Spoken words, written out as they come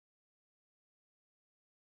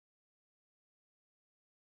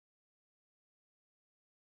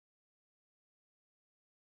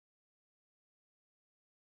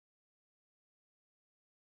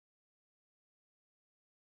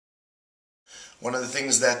One of the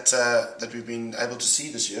things that we've been able to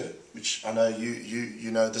see this year, which I know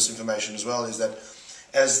you know this information as well, is that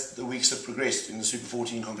as the weeks have progressed in the Super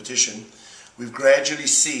 14 competition, we've gradually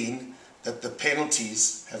seen that the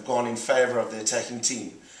penalties have gone in favour of the attacking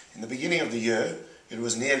team. In the beginning of the year, it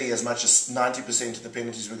was nearly as much as 90% of the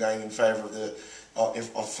penalties were going in favour of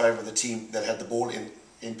the team that had the ball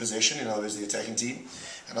in possession, in other words, the attacking team.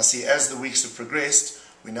 And I see as the weeks have progressed,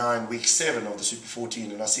 we're now in week 7 of the Super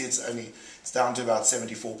 14, and I see it's down to about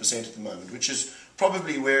 74% at the moment, which is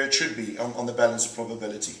probably where it should be on the balance of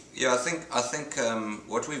probability. Yeah, I think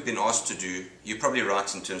what we've been asked to do, you're probably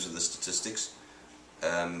right in terms of the statistics,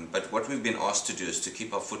 but what we've been asked to do is to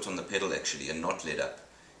keep our foot on the pedal actually and not let up.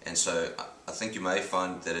 And so I think you may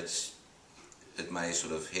find that it may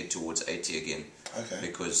sort of head towards 80 again, okay,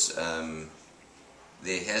 because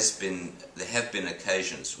there have been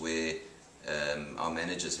occasions where our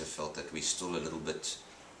managers have felt that we're still a little bit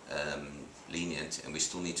lenient, and we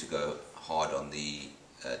still need to go hard on the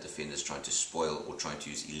defenders trying to spoil or trying to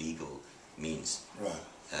use illegal means. Right.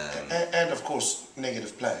 And of course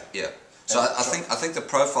negative play. Yeah. So I think the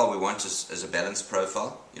profile we want is a balanced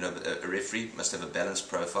profile. You know, a referee must have a balanced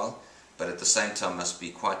profile, but at the same time must be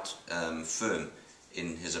quite firm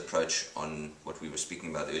in his approach on what we were speaking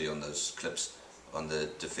about earlier on those clips, on the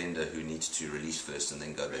defender who needs to release first and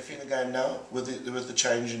then go back. Refereeing the game now with the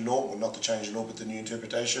change in law, or not the change in law, but the new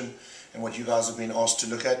interpretation and what you guys have been asked to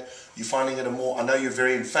look at, you're finding it a more, I know you're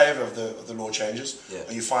very in favour of the law changes, yeah.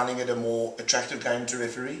 Are you finding it a more attractive game to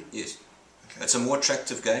referee? Yes. Okay. It's a more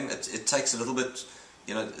attractive game. It takes a little bit,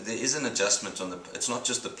 you know, there is an adjustment on it's not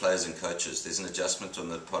just the players and coaches, there's an adjustment on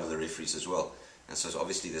the part of the referees as well. And so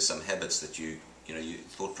obviously there's some habits that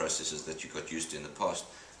thought processes that you got used to in the past,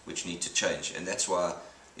 which need to change, and that's why,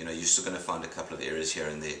 you know, you're still going to find a couple of errors here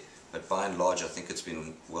and there, but by and large I think it's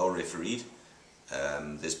been well refereed.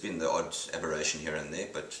 There's been the odd aberration here and there,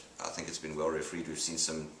 but I think it's been well refereed. We've seen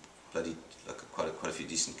some quite a few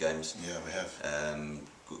decent games. Yeah, we have.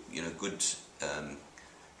 You know, good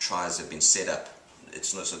tries have been set up.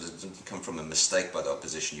 It's not, so it doesn't come from a mistake by the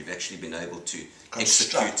opposition. You've actually been able to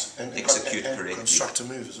execute correctly. Construct a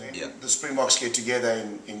move as well. Yeah. The Springboks get together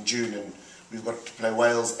in June, and we've got to play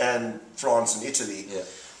Wales and France and Italy.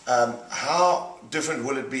 Yeah. How different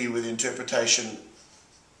will it be with interpretation?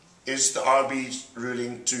 Is the RB's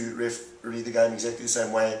ruling to referee the game exactly the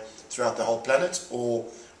same way throughout the whole planet, or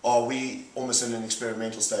are we almost in an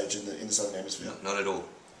experimental stage in the Southern Hemisphere? No, not at all.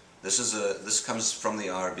 This comes from the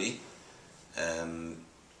RB.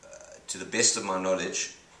 To the best of my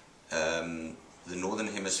knowledge, the Northern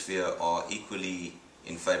Hemisphere are equally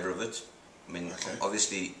in favour of it. I mean, okay,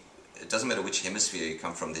 obviously, it doesn't matter which hemisphere you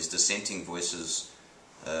come from, there's dissenting voices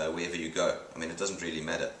wherever you go. I mean, it doesn't really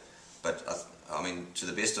matter. But, I mean, to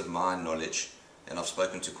the best of my knowledge, and I've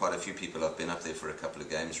spoken to quite a few people, I've been up there for a couple of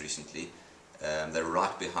games recently, they're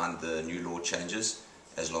right behind the new law changes,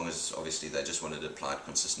 as long as, obviously, they just wanted to apply it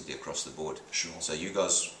consistently across the board. Sure. So you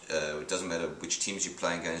guys, it doesn't matter which teams you're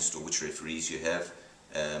playing against or which referees you have,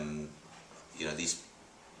 you know,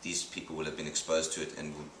 these people will have been exposed to it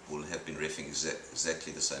and will have been reffing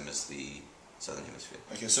exactly the same as the Southern Hemisphere.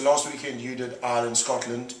 Okay, so last weekend you did Ireland,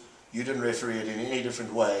 Scotland. You didn't referee it in any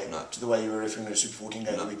different way to the way you were refereeing the Super 14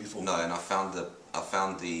 game the week before? No, and I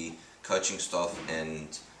found the coaching staff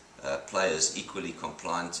and players equally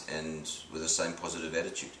compliant and with the same positive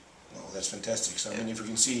attitude. Well, that's fantastic. So, yeah. I mean, if we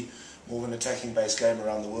can see more of an attacking-based game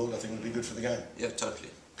around the world, I think it'll be good for the game. Yeah,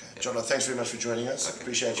 totally. Okay. Yeah. Jonathan, thanks very much for joining us. Okay.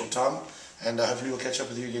 Appreciate your time, and hopefully we'll catch up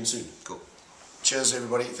with you again soon. Cool. Cheers,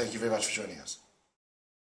 everybody. Thank you very much for joining us.